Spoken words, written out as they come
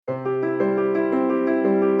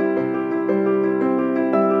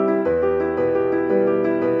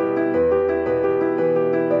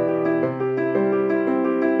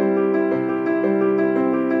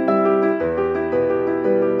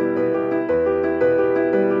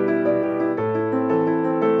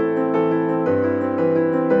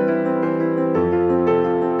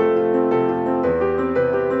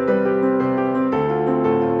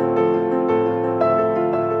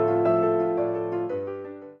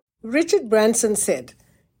Richard Branson said,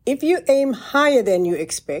 "If you aim higher than you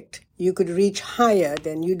expect, you could reach higher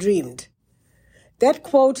than you dreamed." That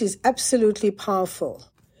quote is absolutely powerful.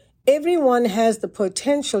 Everyone has the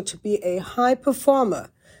potential to be a high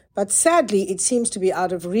performer, but sadly it seems to be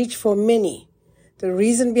out of reach for many. The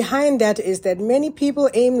reason behind that is that many people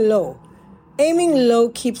aim low. Aiming low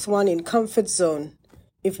keeps one in comfort zone.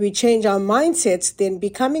 If we change our mindsets, then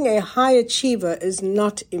becoming a high achiever is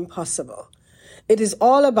not impossible. It is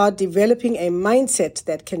all about developing a mindset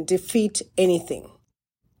that can defeat anything.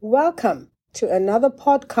 Welcome to another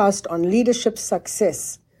podcast on leadership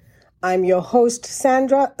success. I'm your host,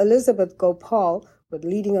 Sandra Elizabeth Gopal with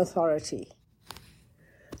Leading Authority.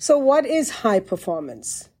 So what is high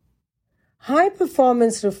performance? High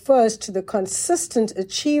performance refers to the consistent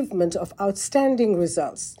achievement of outstanding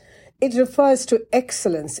results. It refers to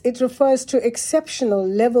excellence. It refers to exceptional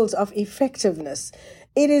levels of effectiveness.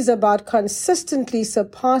 It is about consistently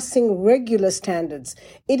surpassing regular standards.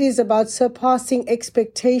 It is about surpassing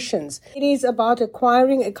expectations. It is about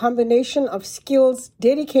acquiring a combination of skills,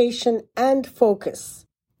 dedication, and focus.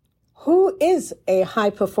 Who is a high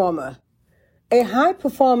performer? A high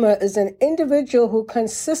performer is an individual who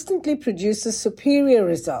consistently produces superior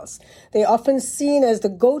results. They are often seen as the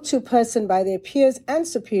go-to person by their peers and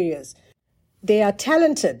superiors. They are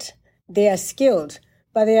talented, they are skilled,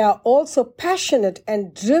 but they are also passionate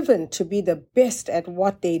and driven to be the best at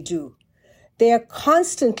what they do. They are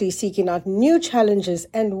constantly seeking out new challenges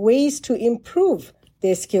and ways to improve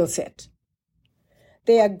their skill set.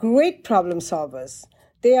 They are great problem solvers.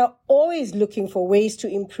 They are always looking for ways to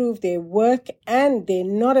improve their work, and they're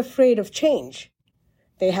not afraid of change.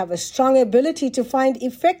 They have a strong ability to find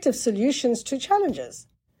effective solutions to challenges.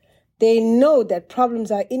 They know that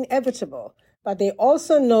problems are inevitable, but they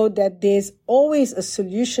also know that there's always a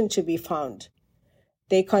solution to be found.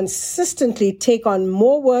 They consistently take on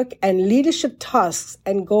more work and leadership tasks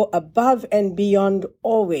and go above and beyond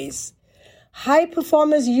always. High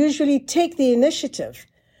performers usually take the initiative.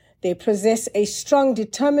 They possess a strong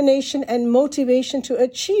determination and motivation to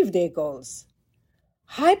achieve their goals.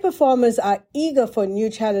 High performers are eager for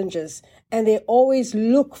new challenges, and they always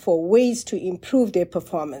look for ways to improve their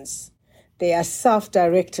performance. They are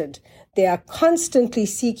self-directed. They are constantly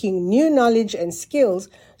seeking new knowledge and skills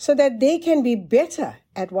so that they can be better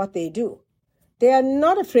at what they do. They are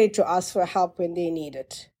not afraid to ask for help when they need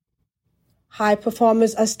it. High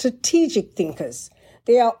performers are strategic thinkers.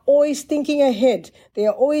 They are always thinking ahead. They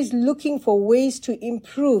are always looking for ways to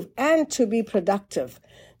improve and to be productive.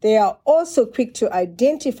 They are also quick to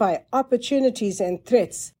identify opportunities and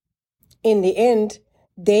threats. In the end,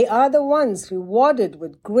 they are the ones rewarded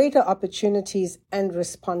with greater opportunities and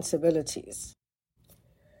responsibilities.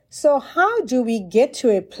 So how do we get to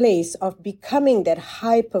a place of becoming that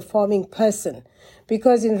high-performing person?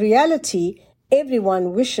 Because in reality,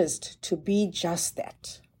 everyone wishes to be just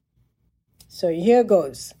that. So here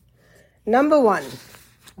goes. Number 1,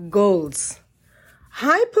 goals.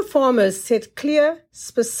 High performers set clear,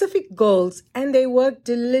 specific goals and they work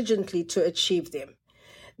diligently to achieve them.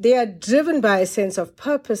 They are driven by a sense of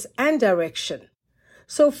purpose and direction.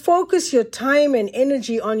 So focus your time and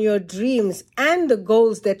energy on your dreams and the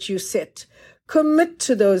goals that you set. Commit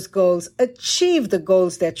to those goals. Achieve the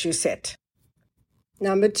goals that you set.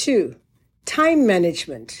 Number 2, time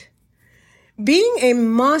management. Being a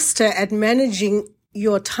master at managing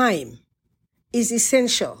your time is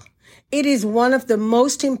essential. It is one of the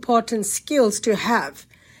most important skills to have.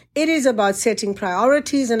 It is about setting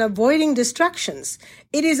priorities and avoiding distractions.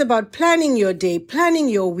 It is about planning your day, planning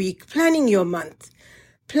your week, planning your month.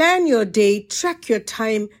 Plan your day, track your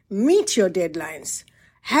time, meet your deadlines.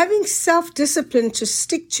 Having self-discipline to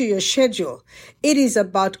stick to your schedule. It is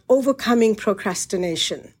about overcoming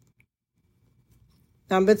procrastination.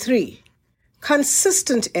 Number 3,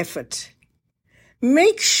 consistent effort.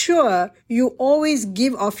 Make sure you always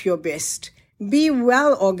give off your best. Be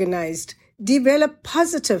well organized. Develop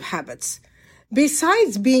positive habits.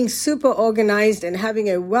 Besides being super organized and having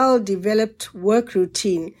a well-developed work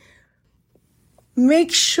routine,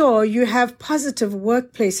 make sure you have positive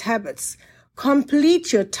workplace habits.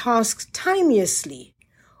 Complete your tasks timeously.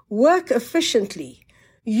 Work efficiently.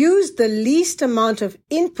 Use the least amount of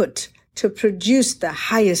input to produce the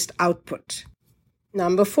highest output.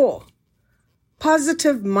 Number 4,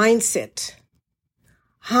 positive mindset.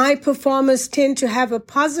 High performers tend to have a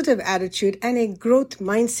positive attitude and a growth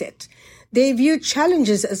mindset. They view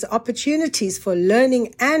challenges as opportunities for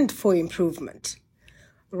learning and for improvement.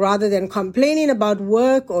 Rather than complaining about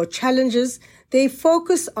work or challenges, they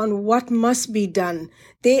focus on what must be done.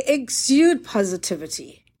 They exude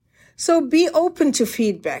positivity. So be open to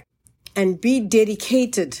feedback and be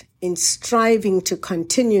dedicated in striving to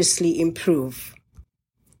continuously improve.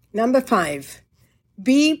 Number 5,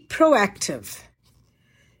 be proactive.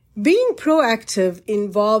 Being proactive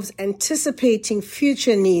involves anticipating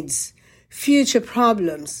future needs, future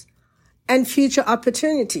problems, and future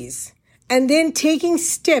opportunities, and then taking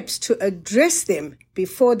steps to address them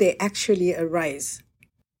before they actually arise.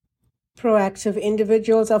 Proactive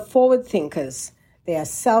individuals are forward thinkers. They are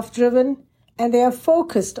self-driven, and they are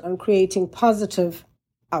focused on creating positive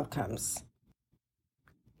outcomes.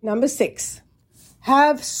 Number 6,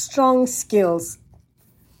 have strong skills.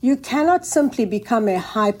 You cannot simply become a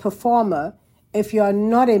high performer if you are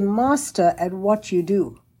not a master at what you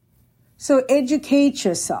do. So educate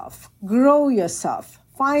yourself, grow yourself,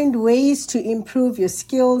 find ways to improve your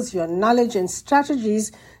skills, your knowledge, and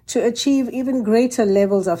strategies to achieve even greater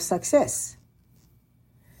levels of success.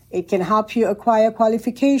 It can help you acquire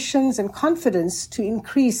qualifications and confidence to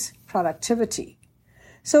increase productivity.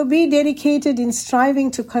 So be dedicated in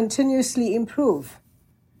striving to continuously improve.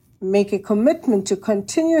 Make a commitment to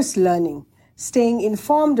continuous learning, staying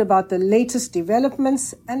informed about the latest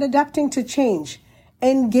developments and adapting to change.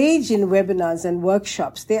 Engage in webinars and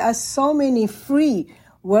workshops. There are so many free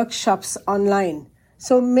workshops online,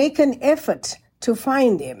 so make an effort to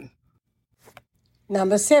find them.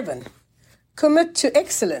 Number 7, commit to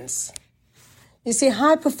excellence. You see,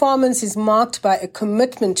 high performance is marked by a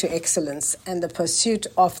commitment to excellence and the pursuit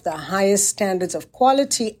of the highest standards of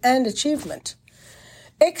quality and achievement.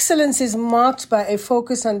 Excellence is marked by a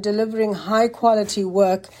focus on delivering high-quality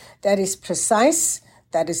work that is precise,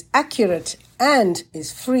 that is accurate, and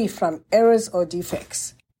is free from errors or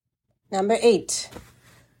defects. Number 8,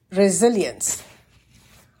 resilience.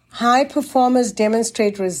 High performers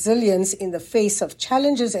demonstrate resilience in the face of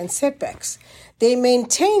challenges and setbacks. They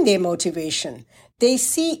maintain their motivation. They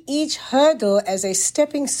see each hurdle as a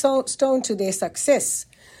stepping stone to their success.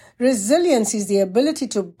 Resilience is the ability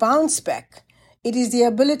to bounce back. It is the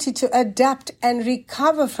ability to adapt and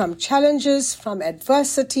recover from challenges, from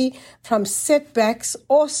adversity, from setbacks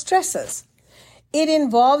or stresses. It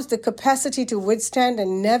involves the capacity to withstand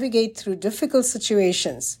and navigate through difficult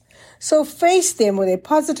situations. So face them with a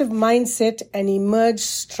positive mindset and emerge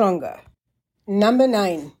stronger. Number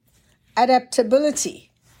 9,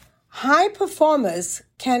 adaptability. High performers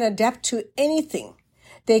can adapt to anything.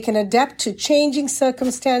 They can adapt to changing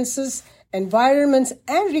circumstances, environments,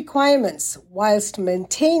 and requirements whilst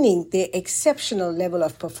maintaining their exceptional level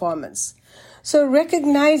of performance. So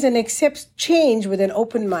recognize and accept change with an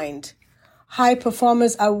open mind. High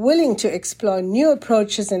performers are willing to explore new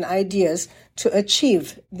approaches and ideas to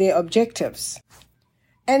achieve their objectives.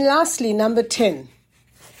 And lastly, number 10,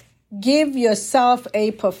 give yourself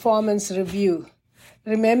a performance review.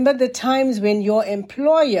 Remember the times when your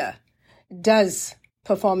employer does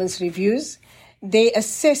performance reviews. They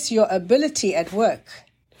assess your ability at work.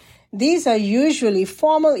 These are usually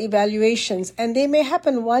formal evaluations, and they may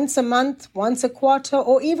happen once a month, once a quarter,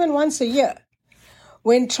 or even once a year.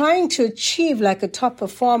 When trying to achieve like a top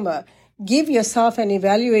performer, give yourself an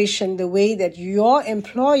evaluation the way that your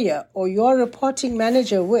employer or your reporting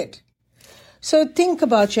manager would. So think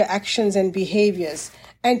about your actions and behaviors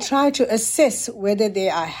and try to assess whether they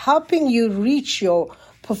are helping you reach your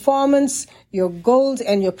performance, your goals,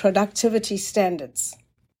 and your productivity standards.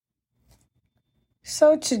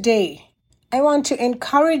 So today, I want to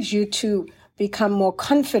encourage you to become more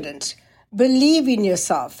confident. Believe in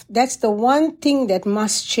yourself. That's the one thing that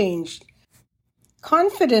must change.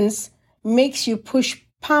 Confidence makes you push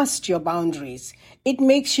past your boundaries. It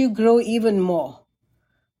makes you grow even more.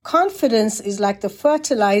 Confidence is like the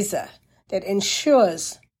fertilizer that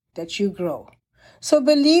ensures that you grow. So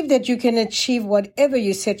believe that you can achieve whatever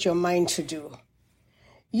you set your mind to do.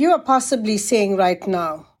 You are possibly saying right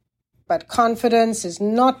now, but confidence is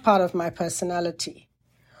not part of my personality.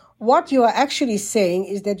 What you are actually saying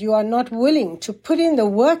is that you are not willing to put in the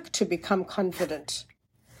work to become confident.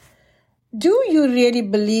 Do you really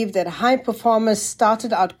believe that high performers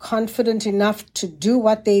started out confident enough to do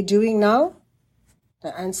what they're doing now?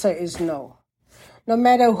 The answer is no. No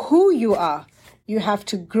matter who you are, you have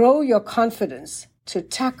to grow your confidence to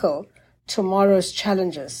tackle tomorrow's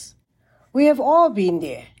challenges. We have all been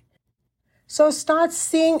there. So start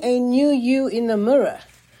seeing a new you in the mirror.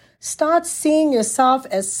 Start seeing yourself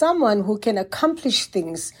as someone who can accomplish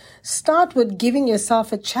things. Start with giving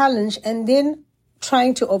yourself a challenge and then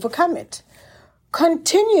trying to overcome it.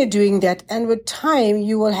 Continue doing that, and with time,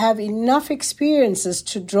 you will have enough experiences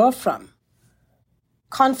to draw from.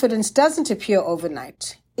 Confidence doesn't appear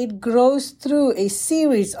overnight. It grows through a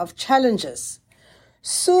series of challenges.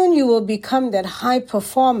 Soon you will become that high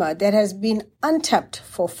performer that has been untapped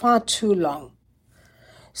for far too long.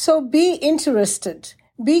 So be interested,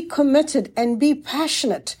 be committed, and be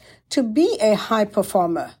passionate to be a high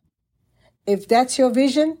performer. If that's your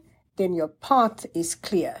vision, then your path is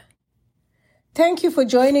clear. Thank you for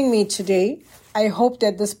joining me today. I hope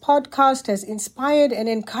that this podcast has inspired and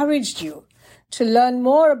encouraged you. To learn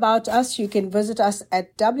more about us, you can visit us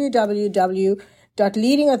at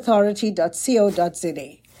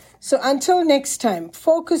www.leadingauthority.co.za. So until next time,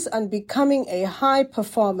 focus on becoming a high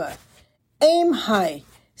performer. Aim high.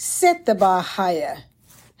 Set the bar higher.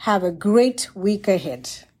 Have a great week ahead.